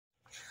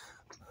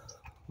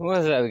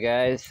What's up,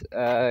 guys?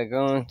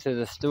 Going to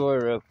the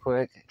store real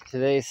quick.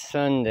 Today's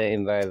Sunday,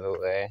 by the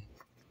way.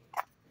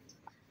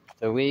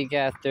 The week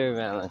after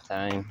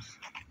Valentine's.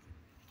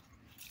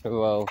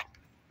 Well,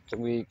 the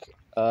week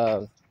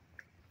of,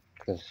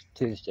 because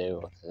Tuesday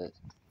was it.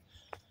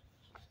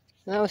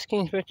 And that was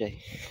King's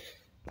birthday.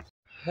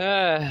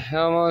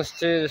 Almost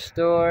to the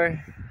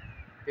store.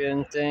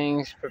 Getting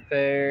things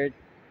prepared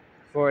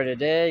for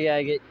today.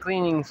 Gotta get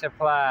cleaning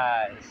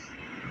supplies.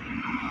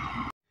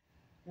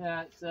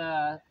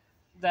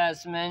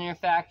 That's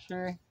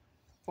manufacturer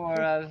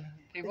for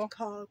people. It's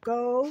called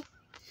Go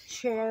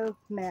Chair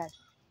Med.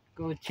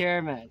 Go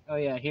Chairman. Oh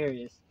yeah, here it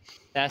is.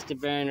 That's the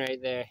brand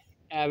right there.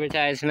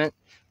 Advertisement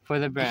for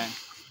the brand.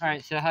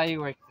 Alright, so how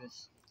you work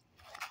this?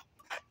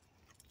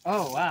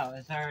 Oh wow,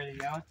 it's already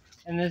going.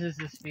 And this is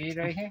the speed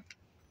right here?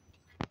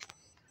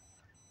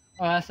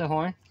 Oh, that's the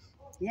horn?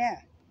 Yeah.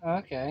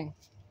 Okay.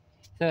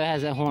 So it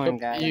has a horn,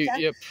 guys.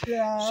 Yep.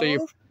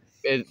 So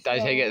I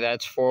take it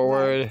that's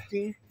forward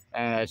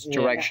and that's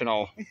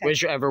directional,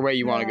 whichever way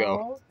you want to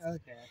go.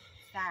 Okay.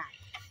 Back.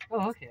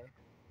 Oh, okay.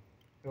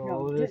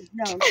 No, So this...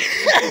 no. Stop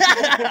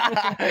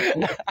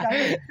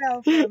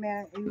for a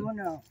minute. You will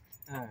know.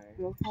 Alright.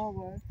 Go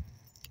forward.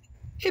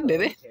 Hey,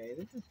 baby. Okay,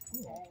 this is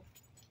cool.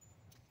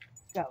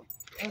 Go.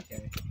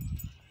 Okay.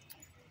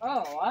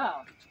 Oh,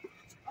 wow.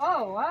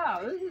 Oh,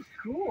 wow, this is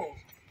cool.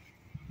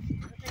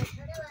 Okay,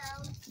 turn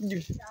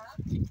around. Stop.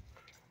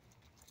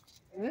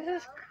 This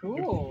is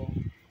cool.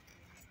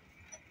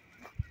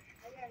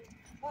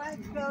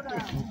 One, slow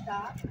down.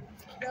 Stop.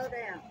 Slow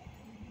down.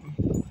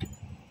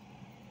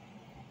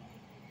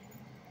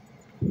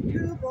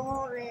 Too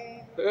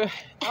boring.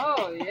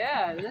 Oh,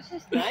 yeah, this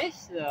is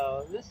nice,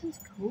 though. This is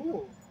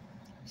cool.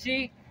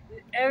 See,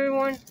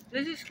 everyone,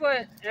 this is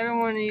what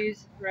everyone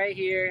needs right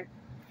here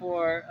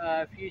for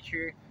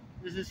future.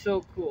 This is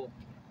so cool.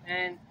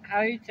 And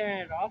how you turn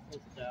it off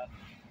and stuff,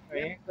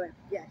 right here? But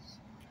yes.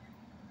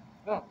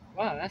 Oh,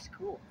 wow, that's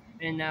cool.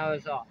 And now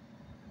it's off.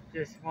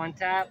 Just one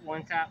tap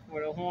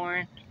for the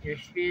horn, your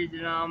speed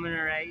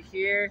dynamometer right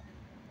here,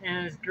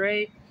 and it's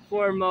great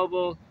for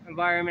mobile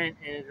environment,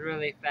 and it's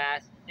really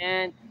fast,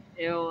 and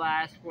it will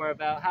last for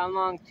about how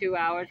long? 2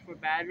 hours for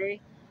battery?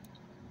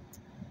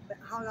 But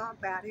how long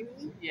battery?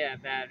 Yeah,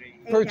 battery.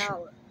 8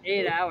 hours.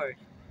 8 hours.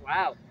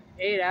 Wow,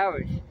 8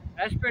 hours.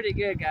 That's pretty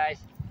good, guys.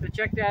 So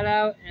check that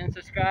out and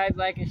subscribe,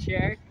 like, and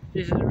share.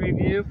 This is a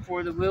review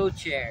for the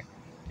wheelchair.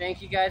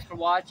 Thank you guys for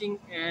watching,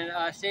 and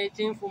stay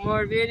tuned for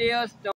more videos.